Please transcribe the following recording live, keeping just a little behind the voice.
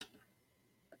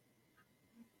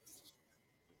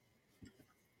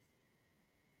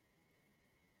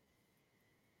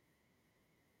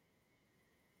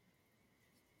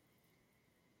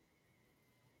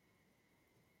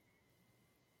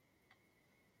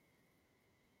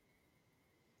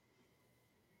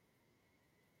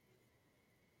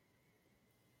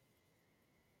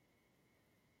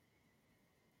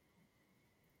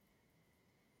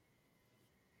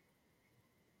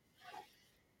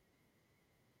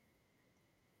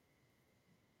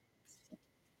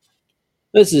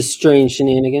This is Strange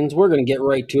Shenanigans. We're going to get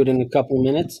right to it in a couple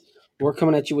minutes. We're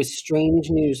coming at you with strange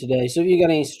news today. So if you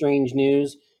got any strange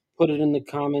news, put it in the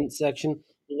comment section.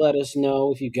 Let us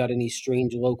know if you've got any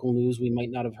strange local news we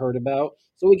might not have heard about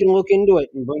so we can look into it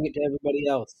and bring it to everybody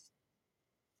else.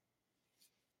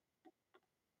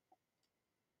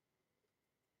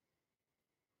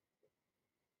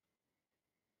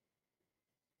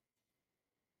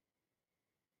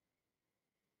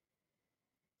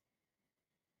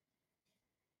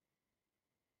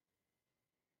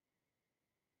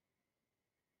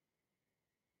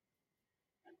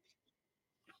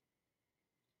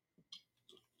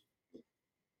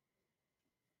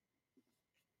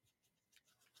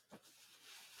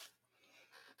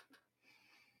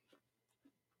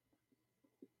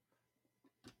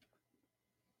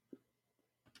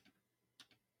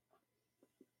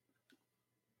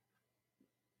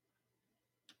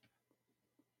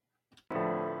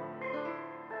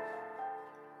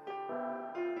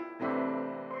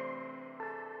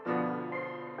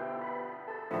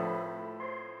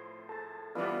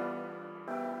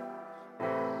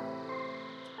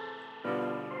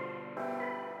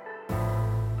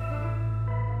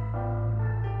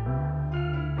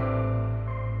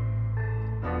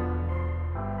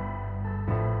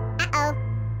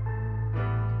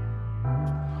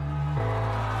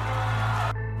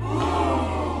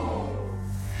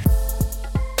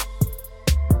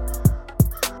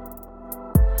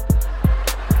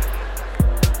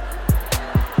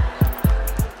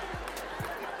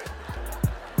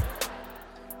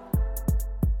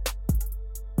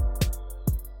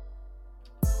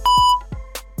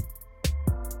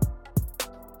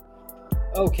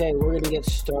 Okay, we're going to get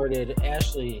started.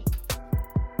 Ashley.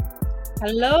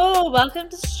 Hello, welcome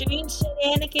to Strange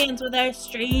Shenanigans with our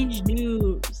strange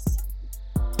news.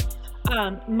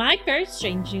 My first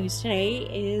strange news today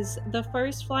is the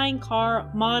first flying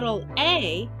car Model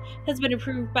A has been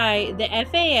approved by the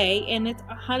FAA and it's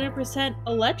 100%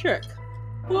 electric.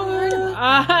 What?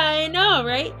 I know,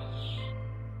 right?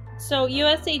 So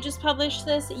USA just published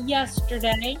this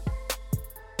yesterday.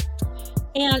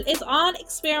 And it's on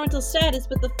experimental status,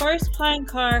 but the first flying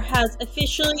car has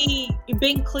officially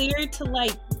been cleared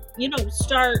to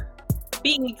start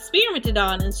being experimented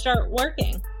on and start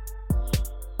working.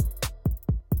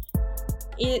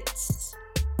 It's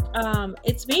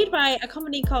made by a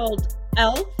company called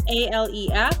ELF,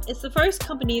 ALEF. It's the first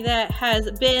company that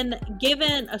has been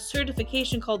given a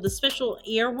certification called the Special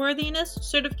Airworthiness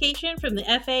Certification from the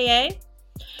FAA.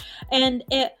 And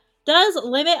it does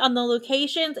limit on the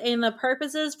locations and the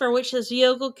purposes for which this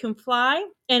vehicle can fly.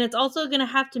 And it's also going to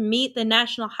have to meet the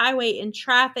National Highway and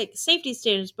Traffic Safety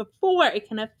Standards before it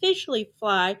can officially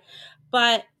fly.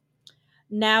 But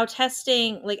now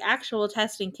testing, like actual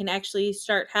testing, can actually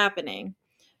start happening.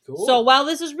 Cool. So while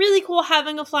this is really cool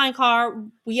having a flying car,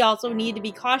 we also need to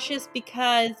be cautious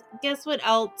because guess what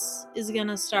else is going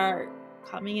to start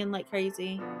coming in like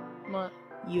crazy? What?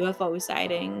 UFO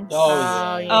sightings.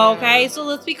 Oh, yeah. Okay, so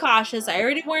let's be cautious. I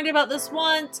already warned about this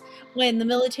once when the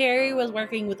military was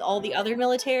working with all the other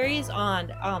militaries on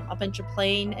a bunch of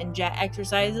plane and jet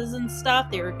exercises and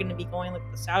stuff. They were going to be going like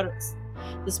the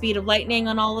speed of lightning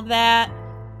on all of that.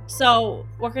 So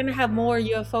we're going to have more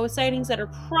UFO sightings that are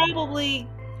probably,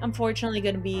 unfortunately,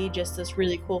 going to be just this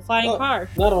really cool flying car.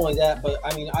 Not only that, but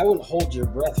I mean, I wouldn't hold your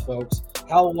breath, folks.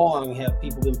 How long have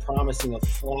people been promising a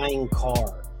flying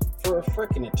car? For a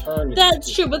freaking eternity.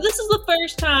 That's true, but this is the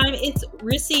first time it's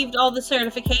received all the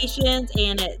certifications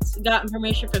and it's gotten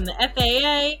permission from the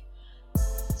FAA.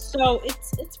 So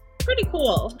it's pretty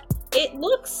cool. It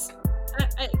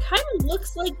kind of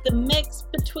looks like the mix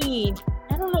between,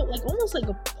 I don't know, like almost like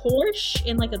a Porsche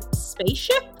and like a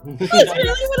spaceship. That's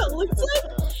really what it looks like.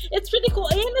 It's pretty cool,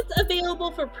 and it's available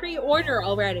for pre-order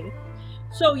already.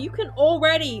 So you can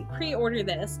already pre-order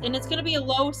this, and it's going to be a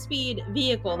low-speed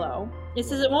vehicle, though. It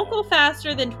says it won't go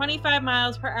faster than 25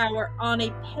 miles per hour on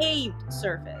a paved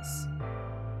surface.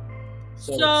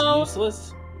 So it's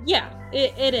useless? Yeah,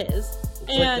 it is. It's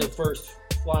like the first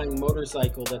flying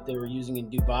motorcycle that they were using in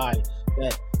Dubai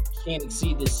that can't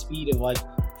exceed the speed of like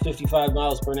 55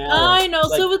 miles per hour. I know,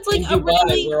 so it's like in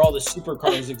Dubai, where all the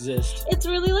supercars exist. It's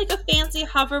really like a fancy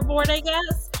hoverboard, I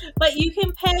guess. But you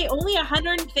can pay only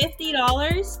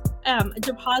 $150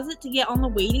 deposit to get on the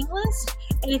waiting list.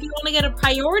 And if you want to get a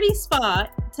priority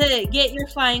spot to get your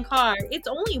flying car, it's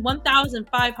only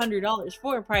 $1,500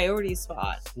 for a priority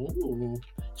spot. Ooh.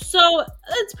 So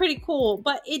that's pretty cool,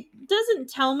 but it doesn't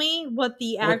tell me what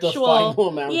the actual final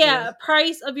amount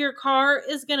price of your car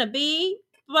is going to be.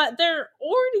 But they're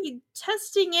already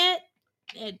testing it.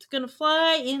 It's going to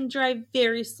fly and drive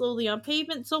very slowly on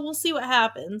pavement, so we'll see what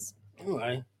happens.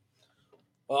 Anyway,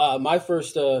 My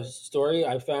first story,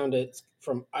 I found it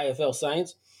from IFL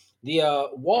Science. The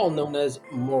wall known as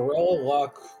Morella la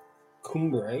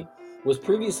Cumbre was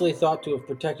previously thought to have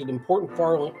protected important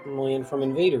farmland from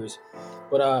invaders,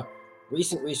 but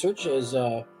recent research has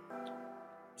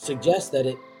suggests that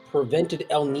it prevented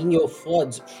El Nino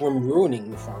floods from ruining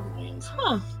the farmlands.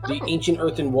 Huh. The ancient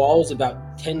earthen wall is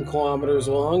about 10 kilometers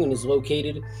long and is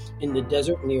located in the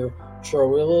desert near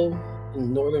Trujillo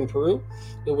in northern Peru.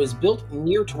 It was built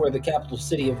near to where the capital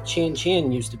city of Chan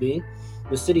Chan used to be.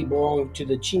 The city belonged to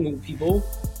the Chimu people,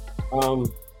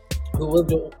 who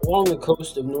lived along the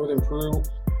coast of northern Peru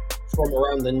from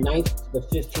around the 9th to the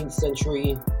 15th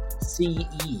century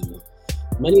CE.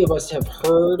 Many of us have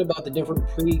heard about the different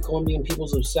pre-Columbian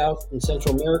peoples of South and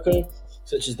Central America,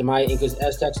 such as the Maya, Incas,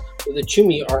 Aztecs, but the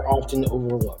Chumi are often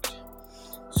overlooked.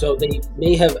 So they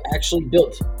may have actually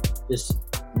built this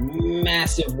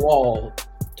massive wall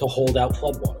to hold out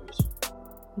floodwaters.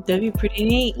 That'd be pretty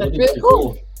neat. That'd be really pretty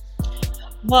cool.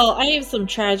 Well, I have some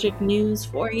tragic news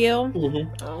for you.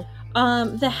 Mhm.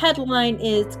 Oh. The headline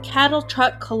is Cattle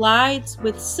Truck Collides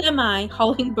with Semi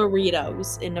Hauling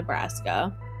Burritos in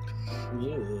Nebraska.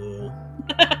 Yeah.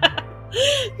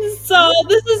 So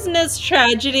this isn't as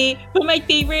tragedy, but my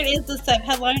favorite is the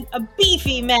sub-headline: a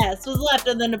beefy mess was left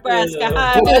on the Nebraska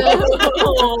highway.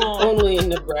 Only in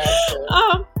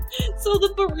Nebraska. So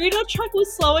the burrito truck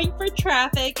was slowing for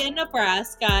traffic in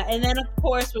Nebraska, and then of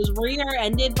course was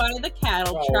rear-ended by the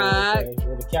cattle truck. Okay.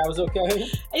 Were the cows okay?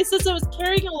 It says it was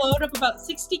carrying a load of about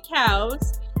 60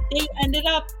 cows.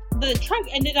 The truck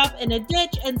ended up in a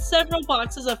ditch, and several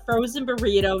boxes of frozen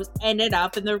burritos ended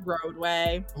up in the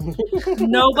roadway.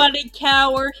 Nobody,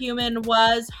 cow or human,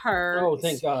 was hurt. Oh,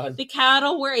 thank God. The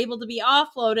cattle were able to be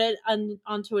offloaded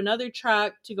onto another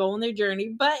truck to go on their journey,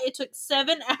 but it took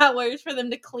 7 hours for them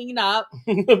to clean up.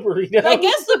 The burrito. I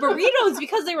guess the burritos,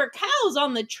 because they were cows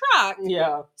on the truck.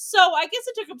 Yeah. So I guess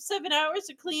it took them 7 hours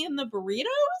to clean the burritos?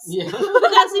 Yeah. But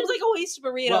that seems like a waste of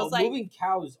burritos. Well, moving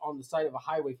cows on the side of a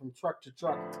highway from truck to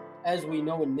truck, as we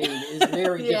know in Maine, is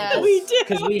very Yes. difficult. We do.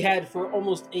 Because we had for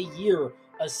almost a year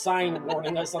a sign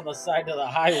warning us on the side of the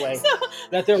highway So,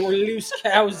 that there were loose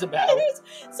cows about.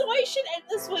 so I should end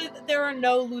this with there are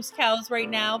no loose cows right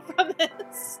now from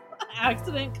this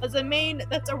accident, because in Maine,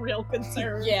 that's a real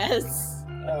concern. Yes.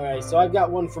 All right, so I've got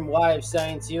one from Live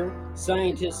Science here.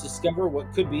 Scientists discover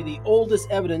what could be the oldest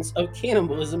evidence of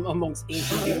cannibalism amongst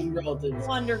ancient human relatives.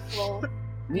 Wonderful.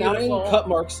 9 Beautiful. cut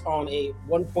marks on a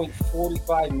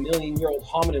 1.45 million year old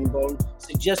hominin bone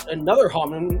suggest another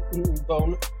hominin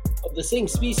bone of the same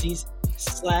species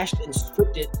slashed and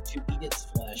stripped it to eat its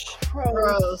flesh.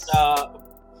 Gross.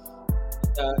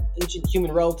 Ancient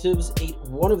human relatives ate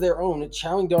one of their own,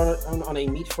 chowing down on a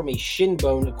meat from a shin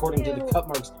bone, according to the cut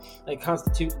marks that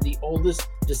constitute the oldest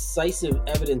decisive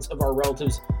evidence of our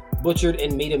relatives butchered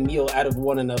and made a meal out of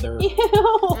one another. Ew.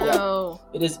 Oh.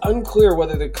 It is unclear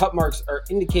whether the cut marks are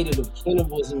indicative of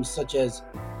cannibalism, such as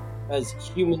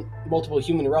multiple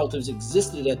human relatives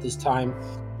existed at this time,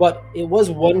 but it was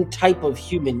one type of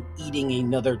human eating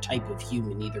another type of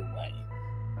human either way.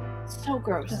 So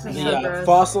gross. This is The so gross.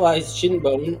 fossilized shin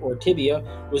bone, or tibia,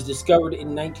 was discovered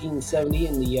in 1970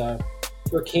 in the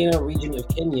Turkana region of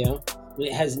Kenya, and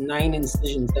it has 9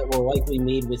 incisions that were likely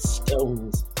made with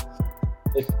stones.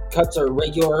 The cuts are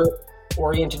regular,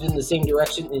 oriented in the same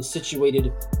direction, and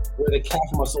situated where the calf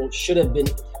muscle should have been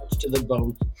attached to the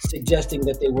bone, suggesting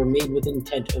that they were made with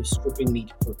intent of stripping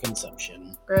meat for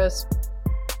consumption. Gross.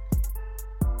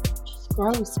 Just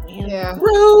gross, man. Yeah.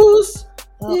 Gross!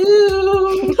 Oh.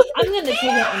 Ew! I'm gonna take it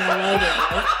on the lighter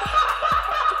note.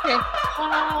 Okay.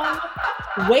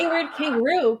 Wayward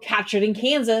kangaroo captured in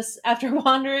Kansas after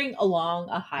wandering along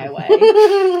a highway.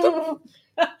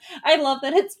 I love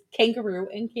that it's kangaroo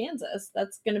in Kansas.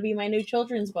 That's going to be my new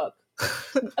children's book.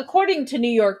 According to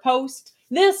New York Post,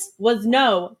 this was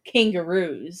no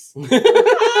kangaroos. So this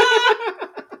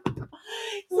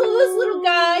little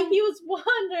guy, he was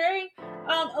wandering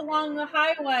along the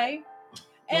highway,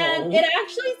 and it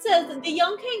actually says that the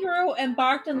young kangaroo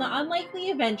embarked on the unlikely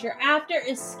adventure after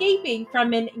escaping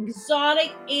from an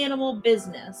exotic animal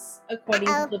business, according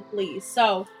to the police.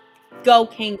 So, go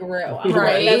kangaroo.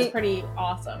 Right. That's pretty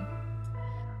awesome.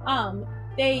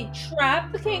 They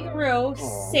trapped the kangaroo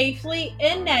safely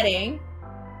in netting,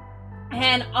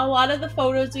 and a lot of the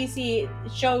photos we see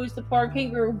shows the poor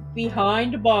kangaroo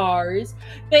behind bars,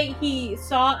 but he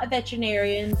saw a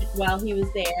veterinarian while he was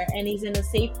there, and he's in a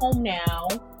safe home now,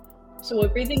 so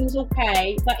everything's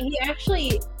okay. But he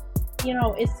actually,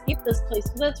 escaped this place,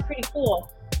 so that's pretty cool.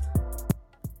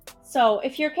 So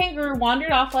if your kangaroo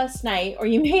wandered off last night, or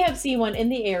you may have seen one in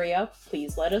the area,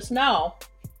 please let us know.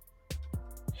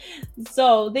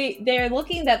 So they're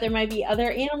looking that there might be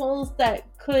other animals that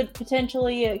could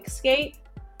potentially escape,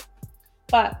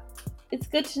 but it's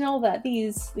good to know that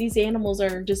these animals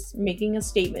are just making a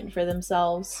statement for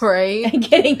themselves Right. and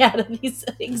getting out of these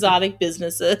exotic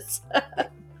businesses.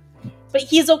 But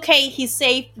he's okay. He's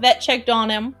safe. Vet checked on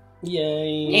him.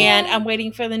 Yay. And I'm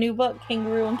waiting for the new book,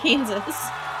 Kangaroo in Kansas.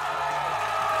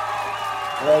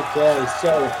 Okay,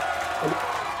 so an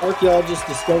archaeologist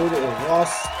discovered a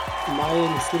lost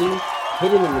Mayan city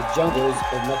hidden in the jungles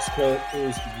of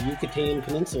Mexico's Yucatan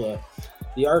Peninsula.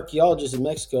 The archaeologists in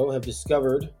Mexico have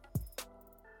discovered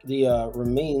the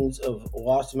remains of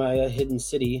lost Maya hidden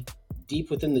city deep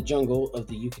within the jungle of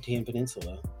the Yucatan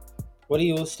Peninsula. What are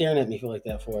you staring at me like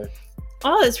that for?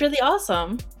 Oh, that's really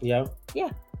awesome. Yeah?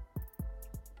 Yeah.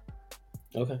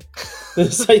 Okay. The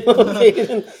site located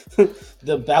in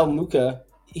the Balmuca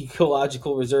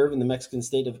Ecological Reserve in the Mexican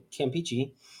state of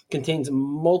Campeche contains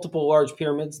multiple large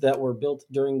pyramids that were built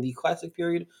during the classic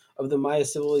period of the Maya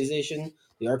civilization.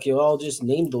 The archaeologists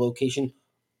named the location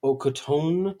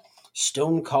Ocoton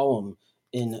Stone Column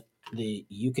in the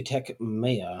Yucatec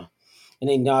Maya, in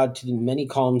a nod to the many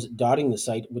columns dotting the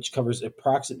site, which covers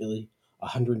approximately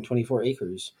 124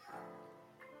 acres.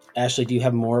 Ashley, do you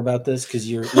have more about this?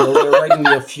 Because you're writing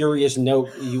me a furious note.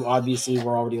 You obviously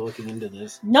were already looking into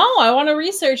this. No, I want to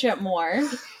research it more.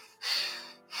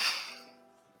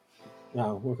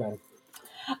 Oh, okay.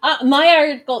 My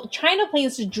article, China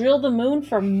plans to drill the moon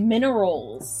for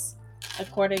minerals,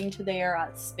 according to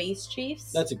their space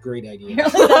chiefs. That's a great idea.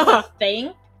 Apparently that's a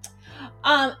thing.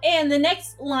 And the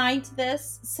next line to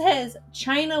this says,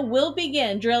 China will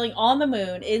begin drilling on the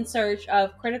moon in search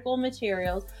of critical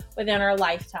materials within our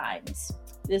lifetimes.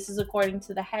 This is according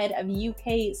to the head of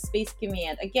UK Space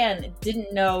Command. Again,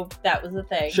 didn't know that was a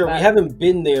thing. Sure, we haven't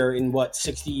been there in,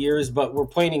 60 years, but we're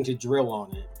planning to drill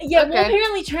on it. Yeah, well,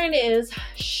 apparently China is.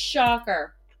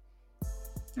 Shocker.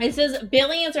 It says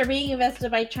billions are being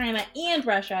invested by China and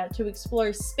Russia to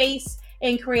explore space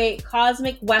and create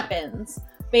cosmic weapons.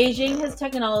 Beijing has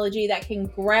technology that can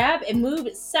grab and move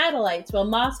satellites, while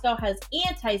Moscow has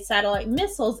anti-satellite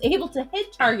missiles able to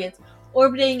hit targets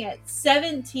orbiting at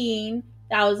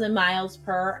 17,000 miles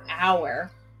per hour.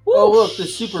 Whoosh. Oh, look, the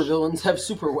supervillains have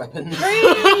super weapons. Pretty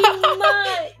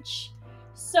much.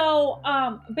 So,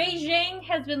 Beijing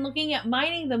has been looking at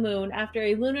mining the moon after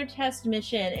a lunar test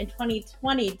mission in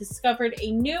 2020 discovered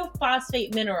a new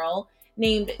phosphate mineral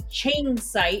named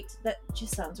Changsite, that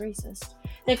just sounds racist,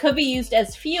 that could be used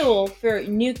as fuel for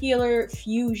nuclear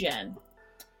fusion.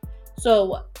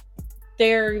 So,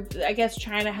 I guess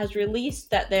China has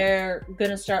released that they're going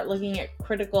to start looking at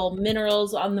critical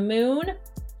minerals on the moon,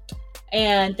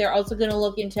 and they're also going to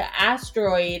look into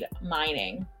asteroid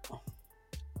mining.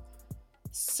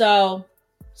 So,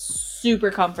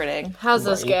 super comforting. How's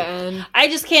this getting? I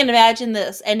just can't imagine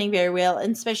this ending very well,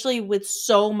 and especially with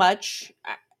so much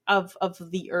of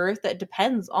the Earth that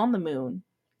depends on the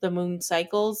moon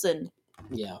cycles and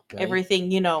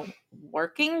everything,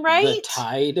 working right. The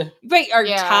tide, right? Our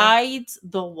tides,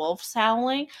 the wolves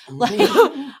howling. Like,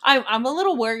 I'm a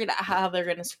little worried about how they're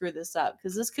going to screw this up,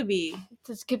 because this could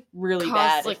really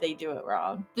bad if they do it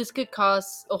wrong. This could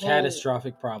cause a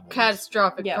catastrophic problem.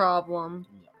 Problem.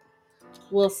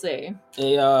 We'll see.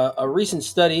 A recent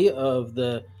study of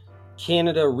the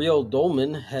Canada real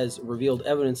dolmen has revealed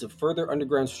evidence of further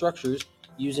underground structures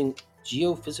using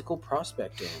geophysical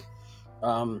prospecting.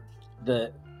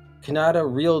 The Canada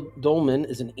real dolmen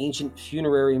is an ancient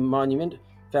funerary monument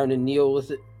found in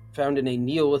a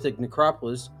Neolithic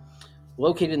necropolis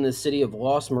located in the city of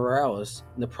Los Morales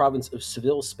in the province of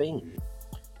Seville, Spain.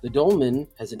 The dolmen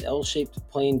has an L-shaped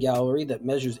plain gallery that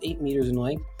measures 8 meters in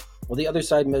length, while the other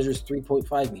side measures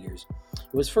 3.5 meters.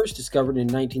 It was first discovered in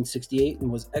 1968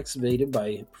 and was excavated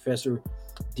by Professor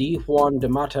D. Juan de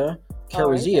Mata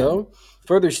Carrizillo.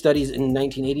 Further studies in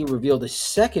 1980 revealed a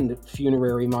second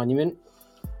funerary monument,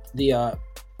 the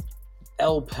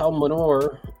El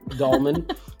Palmanor dolmen,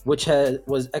 which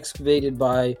was excavated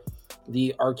by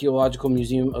the Archaeological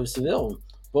Museum of Seville.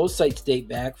 Both sites date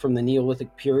back from the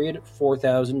Neolithic period,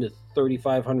 4000 to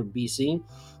 3500 BC,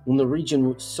 when the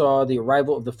region saw the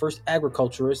arrival of the first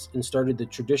agriculturists and started the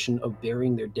tradition of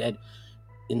burying their dead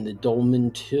in the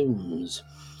dolmen tombs.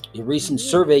 A recent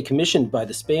survey commissioned by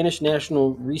the Spanish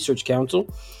National Research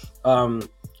Council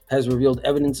has revealed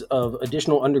evidence of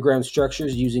additional underground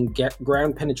structures using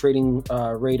ground-penetrating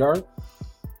radar,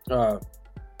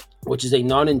 which is a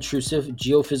non-intrusive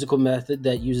geophysical method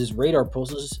that uses radar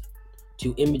pulses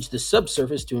to image the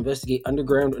subsurface to investigate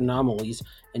underground anomalies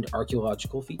and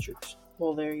archaeological features.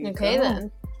 Well, there you go. Okay,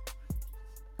 then.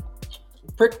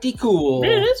 Pretty cool.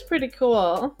 It is pretty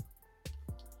cool.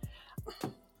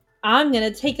 I'm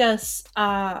going to take us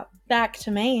back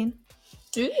to Maine.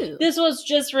 Ooh. This was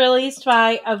just released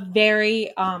by a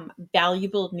very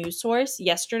valuable news source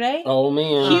yesterday. Oh,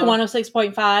 man.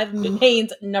 Q106.5,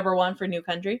 Maine's #1 for new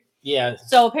country. Yeah.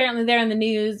 So apparently they're in the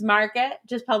news market,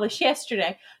 just published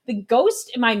yesterday. The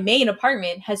ghost in my Maine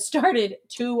apartment has started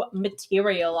to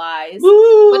materialize.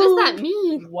 Woo! What does that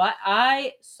mean? What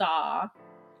I saw,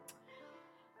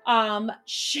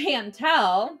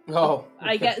 Chantel. Oh,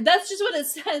 I guess that's just what it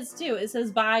says too. It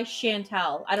says by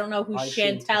Chantel. I don't know who By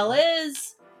Chantel Chantel.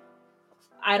 is.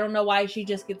 I don't know why she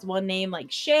just gets one name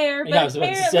like Cher. But Yeah, I was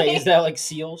about to say, is that like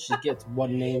Seal? She gets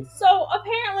one name. So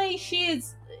apparently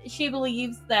she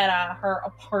believes that her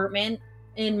apartment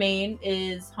in Maine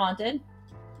is haunted.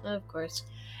 Of course.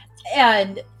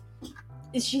 And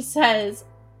she says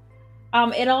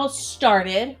it all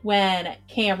started when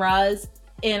cameras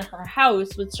in her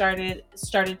house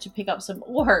started to pick up some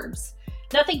orbs.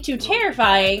 Nothing too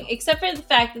terrifying, except for the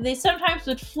fact that they sometimes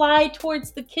would fly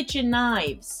towards the kitchen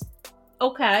knives.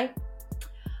 Okay.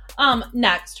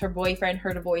 Next, her boyfriend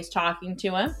heard a voice talking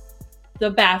to him. The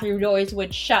bathroom doors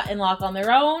would shut and lock on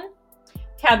their own.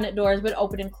 Cabinet doors would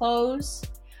open and close.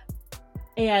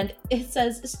 And it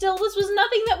says, still, this was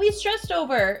nothing that we stressed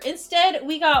over. Instead,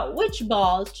 we got witch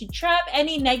balls to trap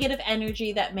any negative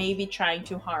energy that may be trying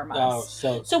to harm us.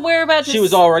 Oh, so we're about to she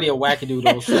was already a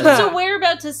wackadoodle. So we're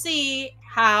about to see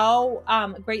how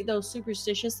great those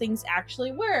superstitious things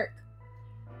actually work.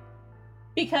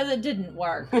 Because it didn't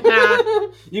work.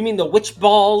 You mean the witch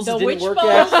balls The didn't witch work?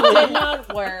 balls Actually? did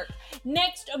not work.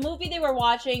 Next, a movie they were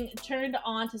watching turned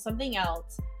on to something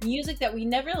else. Music that we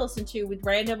never listened to would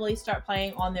randomly start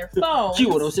playing on their phones.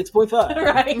 Q106.5.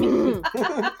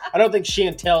 Right. I don't think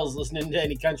Chantel's listening to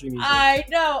any country music. I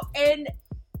know. And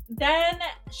then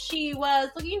she was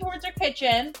looking towards her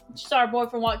kitchen. She saw her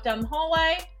boyfriend walk down the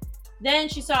hallway. Then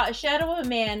she saw a shadow of a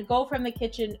man go from the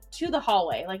kitchen to the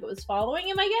hallway. Like it was following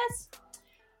him, I guess.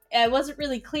 I wasn't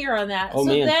really clear on that. Oh, so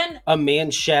man. Then a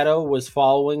man's shadow was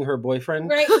following her boyfriend?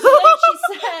 Right. So then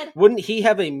she said... Wouldn't he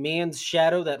have a man's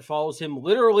shadow that follows him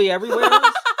literally everywhere?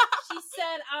 She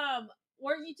said,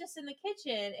 weren't you just in the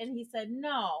kitchen? And he said,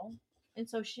 no. And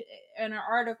so she, in her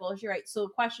article, she writes, so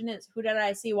the question is, who did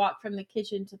I see walk from the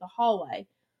kitchen to the hallway?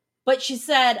 But she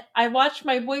said, I watched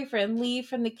my boyfriend leave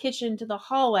from the kitchen to the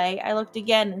hallway. I looked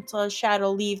again and saw a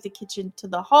shadow leave the kitchen to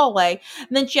the hallway.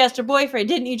 And then she asked her boyfriend,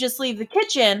 didn't you just leave the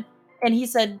kitchen? And he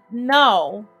said,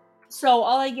 no. So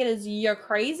all I get is, you're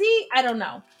crazy? I don't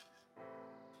know.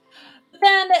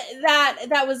 Then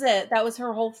that was it. That was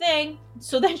her whole thing.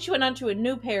 So then she went on to a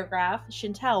new paragraph.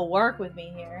 Chantel, work with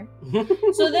me here.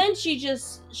 So then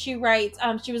she writes,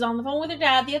 she was on the phone with her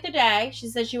dad the other day. She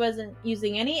said she wasn't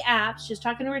using any apps. She was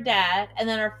talking to her dad. And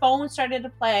then her phone started to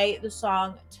play the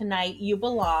song Tonight You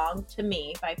Belong to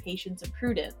Me by Patience and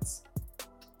Prudence.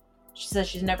 She says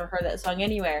she's never heard that song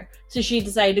anywhere. So she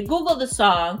decided to Google the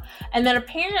song. And then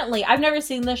apparently, I've never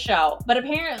seen the show, but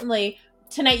apparently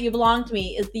Tonight You Belong to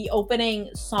Me is the opening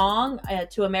song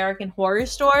to American Horror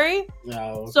Story.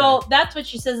 Oh, okay. So that's what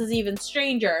she says is even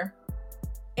stranger.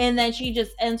 And then she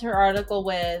just ends her article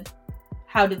with,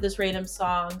 how did this random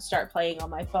song start playing on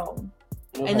my phone?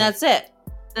 Okay. And that's it.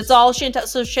 That's all Chantel.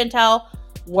 So Chantel,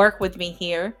 work with me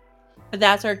here. But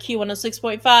that's our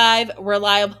Q106.5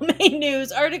 reliable Maine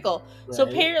news article. Right. So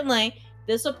apparently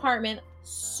this apartment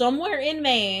somewhere in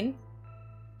Maine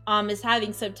is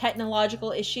having some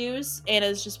technological issues and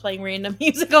is just playing random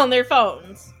music on their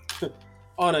phones.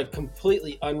 On a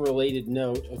completely unrelated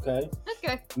note, okay?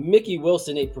 Okay. Mickey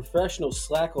Wilson, a professional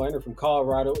slackliner from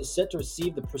Colorado, is set to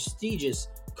receive the prestigious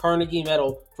Carnegie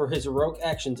Medal for his heroic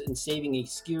actions in saving a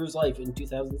skier's life in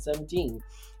 2017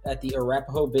 at the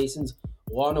Arapahoe Basin's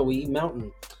Wanawee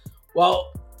Mountain.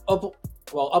 While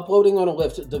uploading on a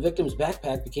lift, the victim's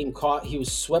backpack became caught. He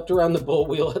was swept around the bull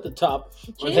wheel at the top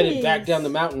and headed back down the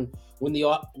mountain when the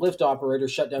lift operator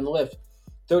shut down the lift.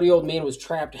 30-year-old man was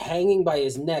trapped, hanging by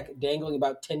his neck, dangling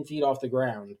about 10 feet off the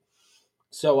ground.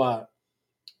 So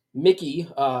Mickey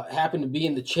happened to be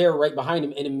in the chair right behind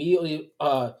him and immediately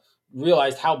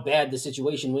realized how bad the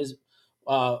situation was.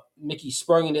 Mickey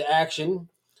sprung into action.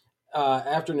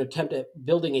 After an attempt at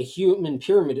building a human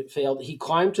pyramid, it failed. He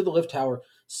climbed to the lift tower,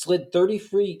 slid 30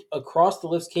 feet across the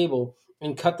lift's cable,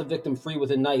 and cut the victim free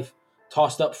with a knife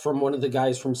tossed up from one of the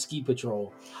guys from Ski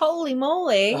Patrol. Holy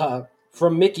moly.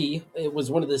 From Mickey, it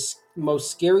was one of the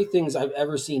most scary things I've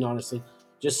ever seen, honestly.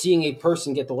 Just seeing a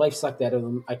person get the life sucked out of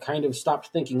them, I kind of stopped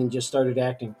thinking and just started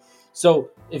acting. So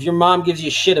if your mom gives you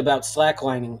shit about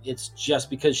slacklining, it's just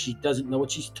because she doesn't know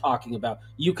what she's talking about.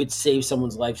 You could save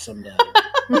someone's life someday.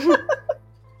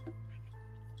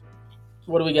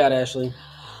 What do we got, Ashley?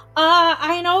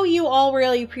 I know you all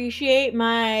really appreciate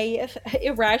my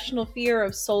irrational fear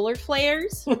of solar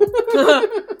flares.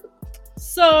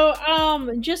 So,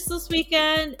 just this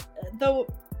weekend, the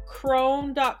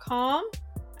Chrome.com,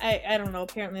 I don't know,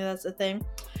 apparently that's a thing.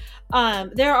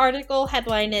 Their article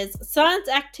headline is Sun's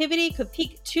activity could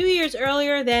peak 2 years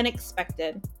earlier than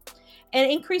expected. An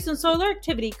increase in solar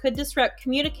activity could disrupt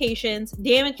communications,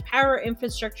 damage power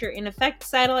infrastructure, and affect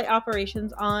satellite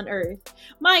operations on Earth.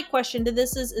 My question to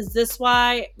this is this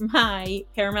why my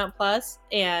Paramount Plus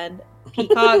and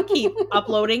Peacock keep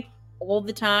uploading all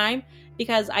the time?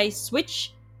 Because I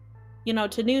switch,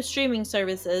 to new streaming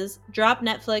services, drop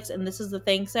Netflix, and this is the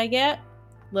thanks I get?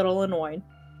 Little annoyed.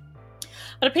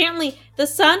 But apparently, the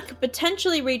sun could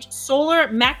potentially reach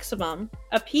solar maximum,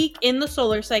 a peak in the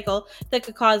solar cycle that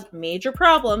could cause major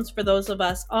problems for those of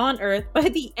us on Earth by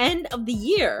the end of the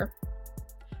year.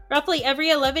 Roughly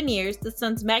every 11 years, the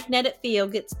sun's magnetic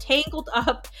field gets tangled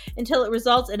up until it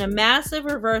results in a massive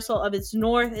reversal of its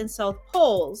north and south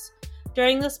poles.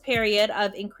 During this period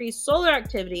of increased solar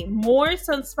activity, more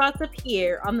sunspots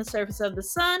appear on the surface of the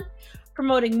sun,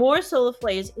 promoting more solar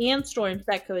flares and storms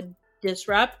that could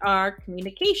disrupt our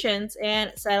communications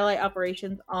and satellite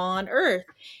operations on Earth.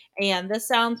 And this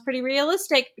sounds pretty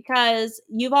realistic because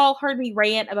you've all heard me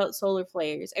rant about solar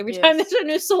flares. Every time there's a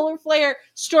new solar flare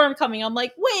storm coming, I'm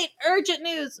like, wait, urgent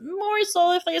news, more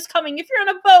solar flares coming. If you're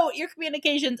on a boat, your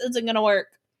communications isn't going to work.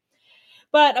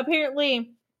 But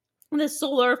apparently, this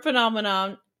solar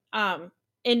phenomenon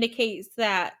indicates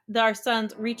that our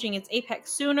sun's reaching its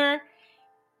apex sooner,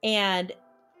 and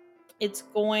it's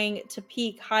going to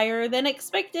peak higher than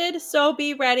expected, so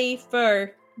be ready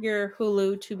for your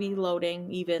Hulu to be loading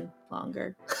even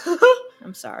longer.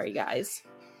 I'm sorry, guys.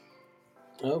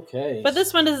 Okay. But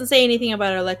this one doesn't say anything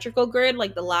about our electrical grid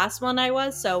like the last one I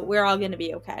was, so we're all going to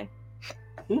be okay.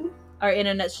 Our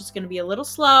internet's just going to be a little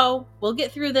slow. We'll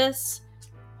get through this.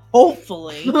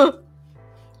 Hopefully.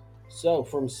 So,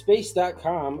 from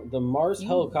space.com, the Mars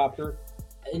helicopter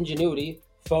Ingenuity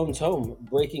phones home,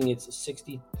 breaking its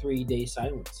 63-day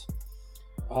silence.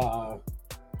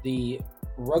 The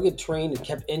rugged terrain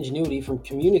kept Ingenuity from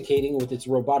communicating with its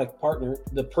robotic partner,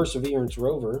 the Perseverance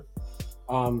rover.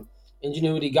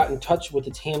 Ingenuity got in touch with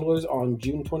its handlers on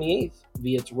June 28th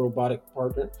via its robotic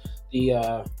partner,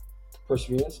 the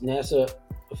Perseverance. NASA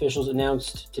officials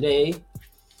announced today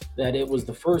that it was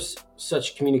the first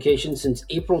such communication since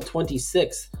April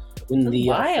 26th, when the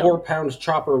 4-pound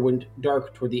chopper went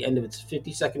dark toward the end of its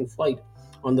 50-second flight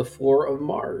on the floor of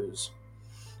Mars.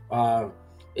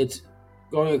 It's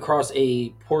going across a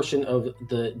portion of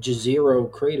the Jezero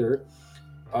crater.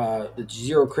 The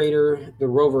Jezero crater, the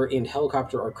rover and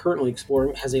helicopter are currently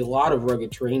exploring, has a lot of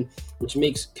rugged terrain, which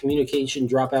makes communication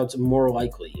dropouts more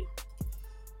likely.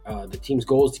 The team's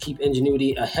goal is to keep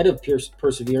Ingenuity ahead of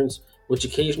Perseverance, which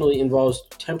occasionally involves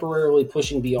temporarily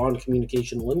pushing beyond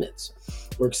communication limits.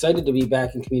 We're excited to be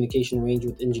back in communication range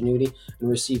with Ingenuity and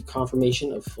receive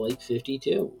confirmation of Flight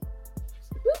 52.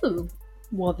 Ooh.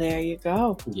 Well, there you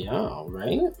go. Yeah,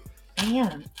 right?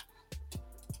 Man.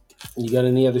 You got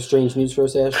any other strange news for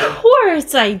us, Ashley? Of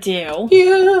course I do.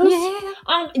 Yes.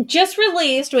 Just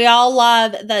released, we all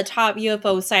love the top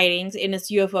UFO sightings, and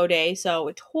it's UFO Day, so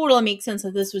it totally makes sense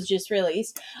that this was just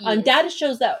released. Data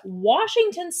shows that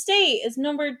Washington State is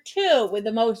number 2 with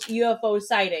the most UFO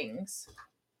sightings.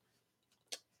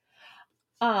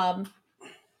 The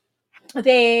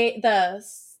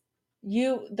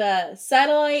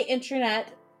satellite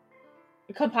internet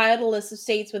compiled a list of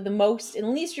states with the most and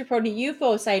least reported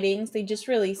UFO sightings. They just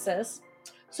released this.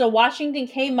 So Washington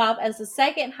came up as the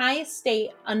second highest state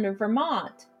under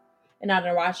Vermont. And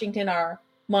under Washington are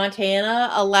Montana,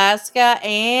 Alaska,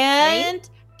 and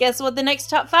guess what the next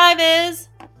top 5 is?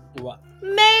 What?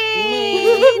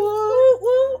 Maine! Woo,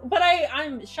 woo. But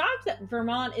I'm shocked that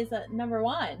Vermont is at number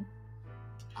 1.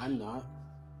 I'm not.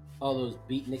 All those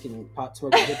beatniking pot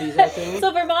smoking hippies out there. So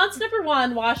Vermont's number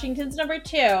 1, Washington's number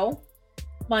 2,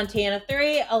 Montana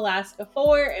 3, Alaska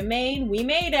 4, and Maine, we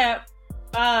made it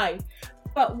 5.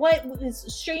 But what is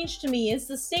strange to me is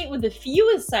the state with the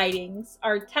fewest sightings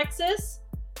are Texas,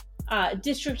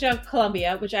 District of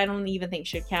Columbia, which I don't even think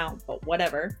should count, but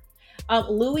whatever,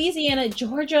 Louisiana,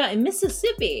 Georgia, and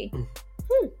Mississippi.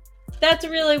 That's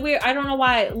really weird. I don't know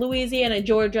why Louisiana,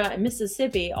 Georgia, and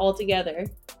Mississippi all together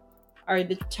are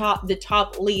the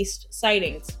top least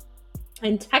sightings.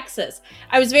 And Texas,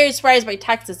 I was very surprised by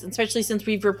Texas, especially since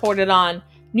we've reported on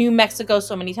New Mexico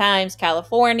so many times,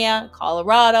 California,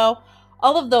 Colorado.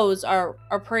 All of those are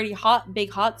pretty big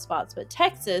hot spots, but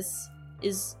Texas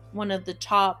is one of the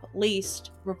top least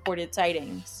reported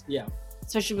sightings. Yeah.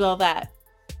 Especially with all that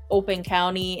open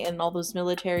county and all those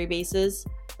military bases.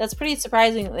 That's pretty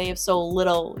surprising that they have so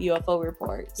little UFO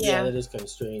reports. Yeah, that is kind of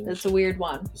strange. That's a weird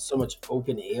one. There's so much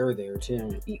open air there,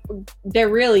 too. There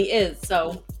really is,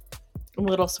 so I'm a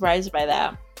little surprised by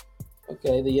that.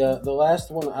 Okay, the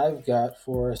last one I've got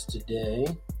for us today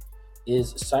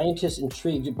is scientists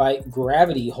intrigued by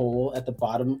gravity hole at the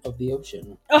bottom of the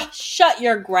ocean. Oh, shut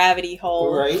your gravity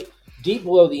hole. Right? Deep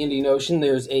below the Indian Ocean,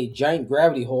 there's a giant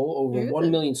gravity hole over 1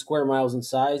 million square miles in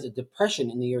size, a depression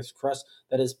in the Earth's crust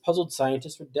that has puzzled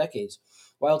scientists for decades.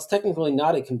 While it's technically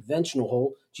not a conventional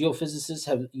hole, geophysicists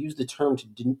have used the term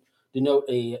to denote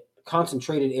a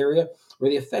concentrated area where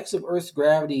the effects of Earth's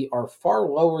gravity are far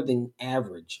lower than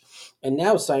average. And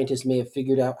now scientists may have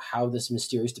figured out how this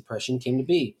mysterious depression came to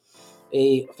be.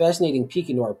 A fascinating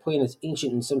peek into our planet's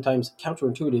ancient and sometimes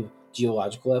counterintuitive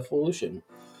geological evolution.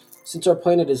 Since our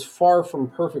planet is far from a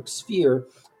perfect sphere,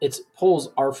 its poles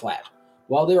are flat.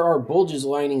 While there are bulges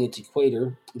lining its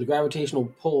equator, the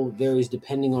gravitational pull varies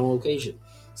depending on location.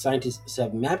 Scientists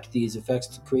have mapped these effects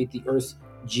to create the Earth's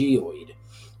geoid,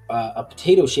 a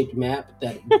potato-shaped map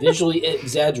that visually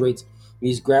exaggerates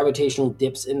these gravitational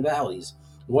dips and valleys.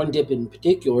 One dip in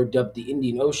particular, dubbed the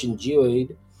Indian Ocean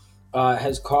geoid,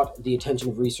 has caught the attention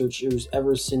of researchers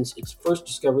ever since its first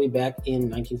discovery back in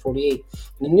 1948.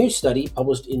 In a new study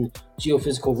published in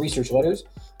Geophysical Research Letters,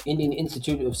 Indian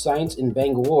Institute of Science in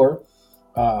Bangalore,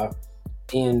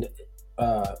 and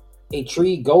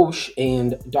Atri Ghosh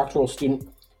and doctoral student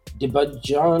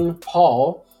Dibbajan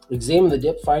Paul examined the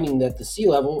dip, finding that the sea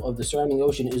level of the surrounding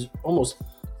ocean is almost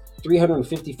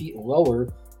 350 feet lower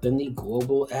than the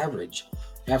global average.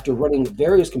 After running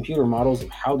various computer models of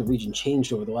how the region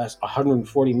changed over the last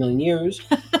 140 million years,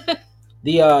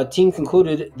 the team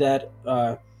concluded that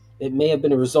it may have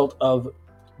been a result of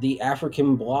the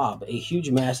African blob, a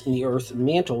huge mass in the Earth's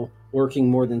mantle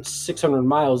lurking more than 600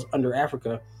 miles under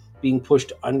Africa, being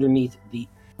pushed underneath the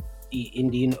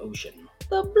Indian Ocean.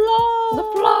 The blob!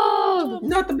 The blob!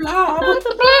 Not the blob! Not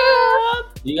the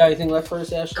blob! You got anything left for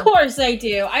us, Ashley? Of course I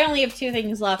do. I only have 2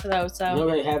 things left, though, so...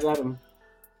 Okay, have at 'em.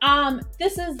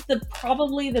 This is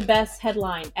probably the best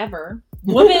headline ever.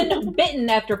 Woman bitten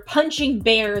after punching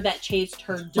bear that chased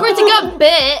her dog. Of course, it got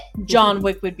bit. John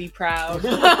Wick would be proud.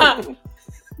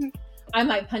 I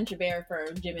might punch a bear for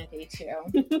Jimothy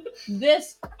too.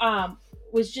 This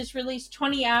was just released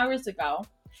 20 hours ago.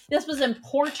 This was in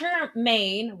Porter,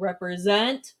 Maine.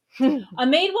 Represent. A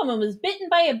Maine woman was bitten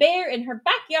by a bear in her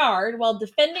backyard while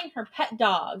defending her pet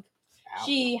dog. Ow.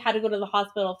 She had to go to the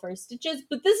hospital for stitches,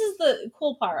 but this is the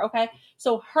cool part, okay?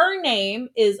 So her name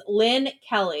is Lynn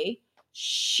Kelly.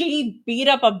 She beat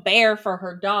up a bear for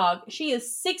her dog. She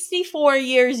is 64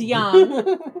 years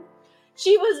young.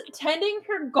 She was tending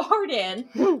her garden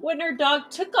when her dog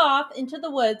took off into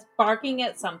the woods barking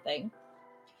at something.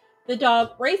 The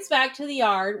dog raced back to the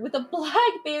yard with a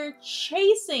black bear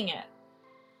chasing it.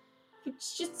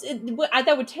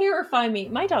 That would terrify me.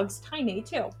 My dog's tiny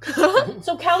too.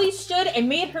 So Kelly stood and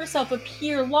made herself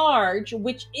appear large,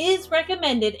 which is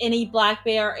recommended in a black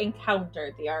bear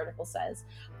encounter, the article says.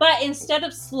 But instead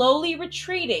of slowly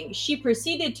retreating, she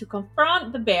proceeded to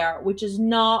confront the bear, which is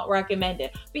not recommended.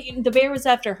 But the bear was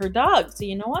after her dog, so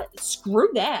you know what?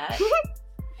 Screw that.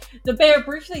 The bear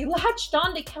briefly latched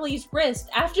onto Kelly's wrist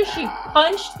after she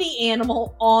punched the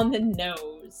animal on the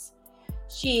nose.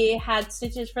 She had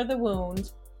stitches for the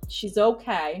wound. She's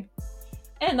okay.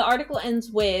 And the article ends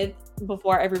with,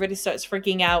 before everybody starts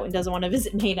freaking out and doesn't want to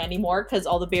visit Maine anymore because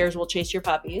all the bears will chase your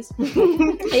puppies.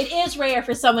 It is rare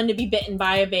for someone to be bitten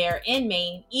by a bear in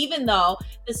Maine, even though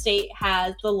the state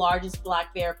has the largest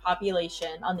black bear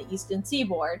population on the eastern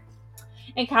seaboard.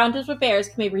 Encounters with bears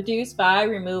can be reduced by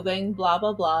removing blah,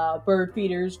 blah, blah, bird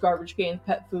feeders, garbage cans,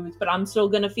 pet foods, but I'm still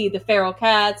going to feed the feral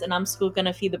cats and I'm still going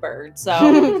to feed the birds.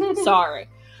 So, sorry.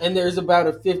 And there's about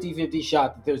a 50-50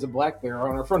 shot that there's a black bear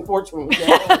on our front porch when we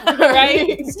get home.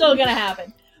 Right? Still going to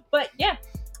happen. But yeah,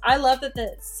 I love that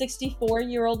the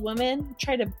 64-year-old woman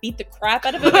tried to beat the crap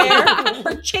out of a bear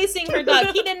for chasing her dog.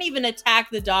 He didn't even attack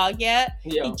the dog yet.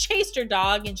 Yeah. He chased her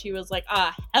dog and she was like,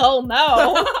 hell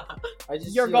no.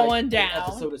 You're going down. An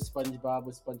episode of SpongeBob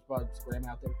with SpongeBob's grandma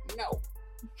out there. No.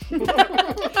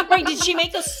 Right, did she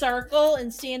make a circle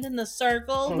and stand in the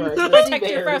circle to protect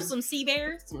her from some sea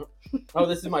bears? Oh,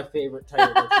 this is my favorite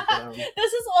title.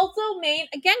 This is also Maine.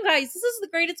 Again, guys, this is the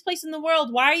greatest place in the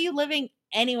world. Why are you living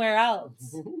anywhere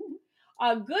else?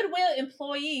 A Goodwill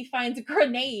employee finds a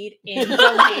grenade in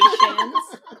donations.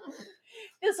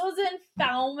 This was in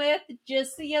Falmouth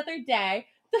just the other day.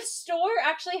 The store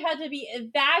actually had to be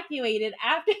evacuated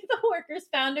after the workers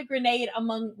found a grenade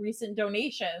among recent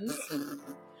donations.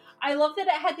 I love that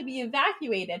it had to be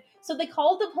evacuated. So they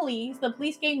called the police. The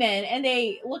police came in and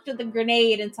they looked at the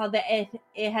grenade and saw that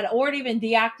it had already been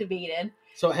deactivated.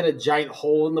 So it had a giant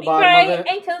hole in the bottom of it?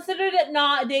 And considered it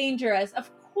not dangerous. Of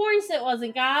course it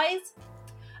wasn't, guys.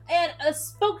 And a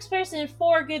spokesperson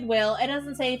for Goodwill, it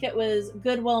doesn't say if it was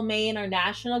Goodwill Maine or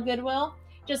National Goodwill,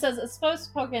 just as a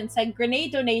spokesperson said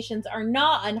grenade donations are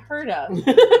not unheard of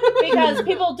because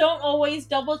people don't always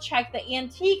double check the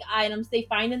antique items they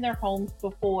find in their homes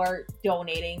before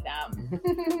donating them.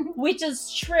 Which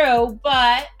is true,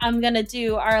 but I'm going to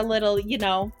do our little,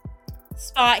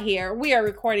 spot here. We are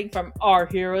recording from Our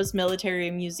Heroes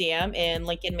Military Museum in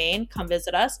Lincoln, Maine. Come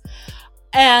visit us.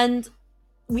 And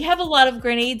we have a lot of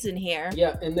grenades in here.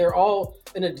 Yeah, and they're all,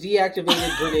 and a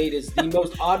deactivated grenade is the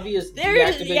most obvious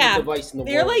deactivated device in the world.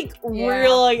 They're like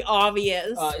really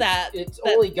obvious it's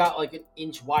only got like an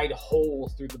inch wide hole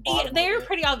through the bottom. They're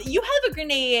pretty obvious. You have a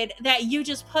grenade that you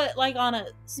just put like on a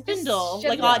spindle,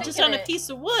 just on a piece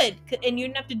of wood, and you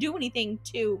don't have to do anything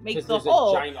to make the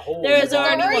hole. There's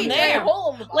already one there.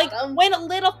 Like when a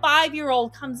little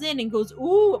 5-year-old comes in and goes,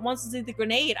 "Ooh, it wants to see the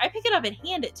grenade," I pick it up and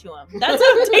hand it to him. That's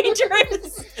how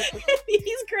dangerous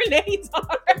these grenades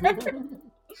are.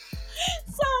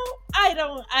 So I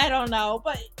don't know,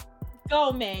 but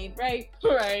go Maine, right?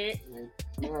 Okay.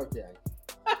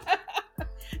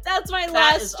 That's my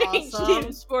last strange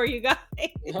news for you guys.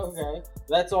 Okay,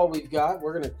 that's all we've got.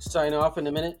 We're gonna sign off in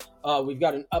a minute. We've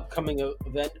got an upcoming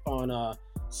event on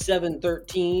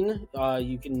 7/13.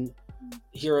 You can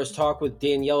hear us talk with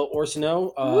Danielle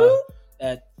Orsino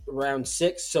at around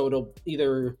 6. So it'll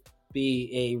either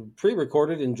be a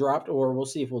pre-recorded and dropped, or we'll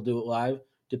see if we'll do it live.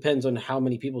 Depends on how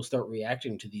many people start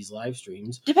reacting to these live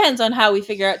streams. Depends on how we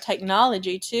figure out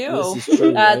technology too. This is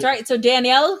true, That's right. So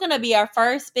Danielle is going to be our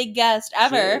first big guest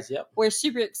ever. Is, yep. We're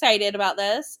super excited about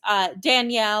this.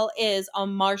 Danielle is a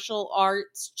martial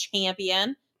arts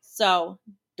champion, so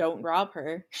don't rob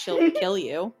her. She'll kill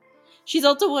you. She's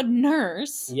also a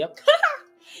nurse. Yep.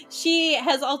 She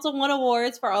has also won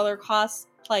awards for all her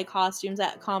cosplay costumes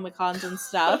at Comic-Cons and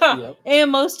stuff. Yep.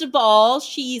 And most of all,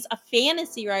 she's a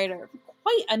fantasy writer.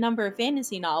 Quite a number of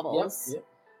fantasy novels. Yep.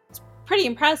 It's pretty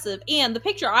impressive. And the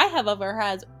picture I have of her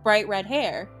has bright red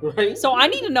hair. Right. So I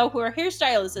need to know who her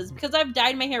hairstylist is because I've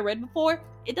dyed my hair red before.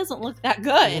 It doesn't look that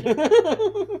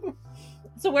good.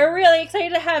 So we're really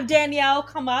excited to have Danielle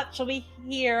come up. She'll be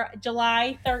here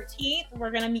July 13th. We're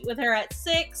going to meet with her at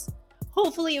 6.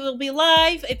 Hopefully it will be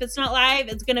live. If it's not live,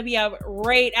 it's going to be out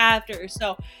right after.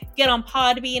 So get on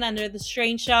Podbean under The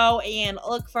Strange Show and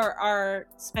look for our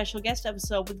special guest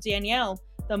episode with Danielle,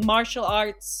 the martial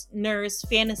arts nurse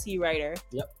fantasy writer.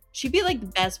 Yep. She'd be like the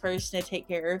best person to take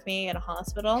care of me in a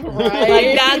hospital. Right.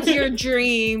 Like that's your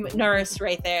dream nurse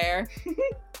right there.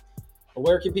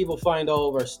 Where can people find all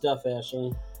of our stuff,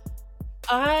 Ashley?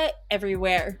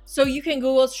 Everywhere. So you can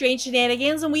Google Strange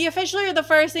Shenanigans and we officially are the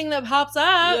first thing that pops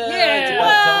up. Yeah.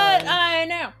 What? I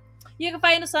know. You can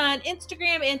find us on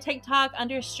Instagram and TikTok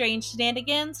under Strange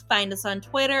Shenanigans. Find us on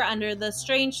Twitter under The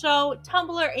Strange Show,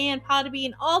 Tumblr and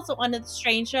Podbean also under The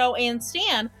Strange Show. And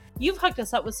Stan, you've hooked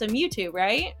us up with some YouTube,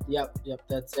 right? Yep.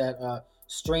 That's at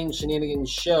Strange Shenanigans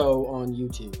Show on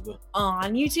YouTube.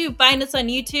 On YouTube. Find us on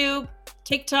YouTube,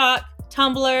 TikTok,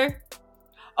 Tumblr.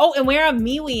 Oh, and we're on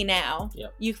MeWe now.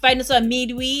 Yep. You can find us on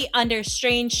MeWe under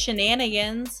Strange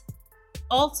Shenanigans.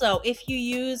 Also, if you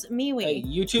use MeWe. Hey,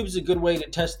 YouTube's a good way to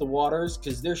test the waters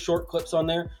because there's short clips on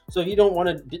there. So if you don't want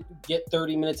to get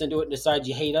 30 minutes into it and decide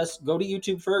you hate us, go to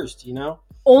YouTube first,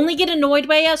 Only get annoyed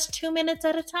by us 2 minutes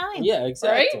at a time. Yeah,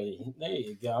 exactly. Right? There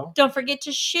you go. Don't forget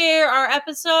to share our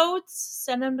episodes.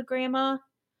 Send them to Grandma.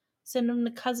 Send them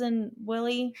to Cousin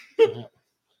Willie.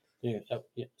 Yeah.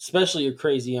 Especially your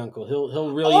crazy uncle.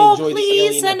 He'll really enjoy the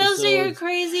alien please send episodes us to your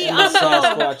crazy and uncle. the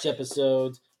Sasquatch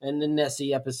episodes and the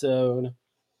Nessie episode.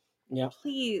 Yeah.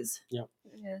 Please. Yep.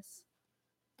 Yes.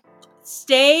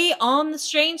 Stay on the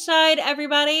strange side,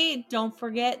 everybody. Don't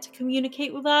forget to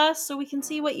communicate with us so we can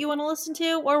see what you want to listen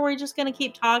to, or we're just going to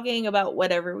keep talking about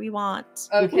whatever we want.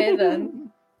 Okay, then.